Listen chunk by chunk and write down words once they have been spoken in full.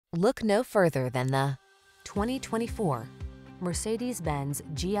Look no further than the 2024 Mercedes-Benz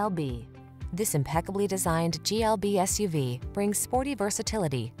GLB. This impeccably designed GLB SUV brings sporty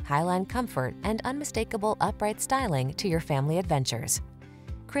versatility, highline comfort, and unmistakable upright styling to your family adventures.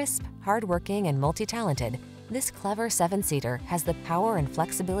 Crisp, hardworking, and multi-talented, this clever 7-seater has the power and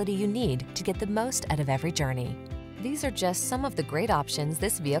flexibility you need to get the most out of every journey. These are just some of the great options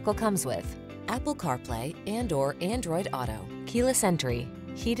this vehicle comes with: Apple CarPlay and/or Android Auto, keyless entry,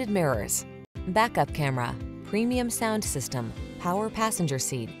 heated mirrors, backup camera, premium sound system, power passenger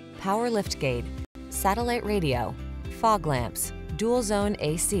seat, power liftgate, satellite radio, fog lamps, dual zone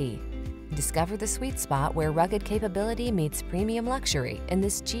AC. Discover the sweet spot where rugged capability meets premium luxury in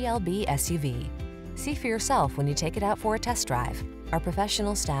this GLB SUV. See for yourself when you take it out for a test drive. Our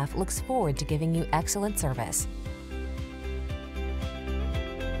professional staff looks forward to giving you excellent service.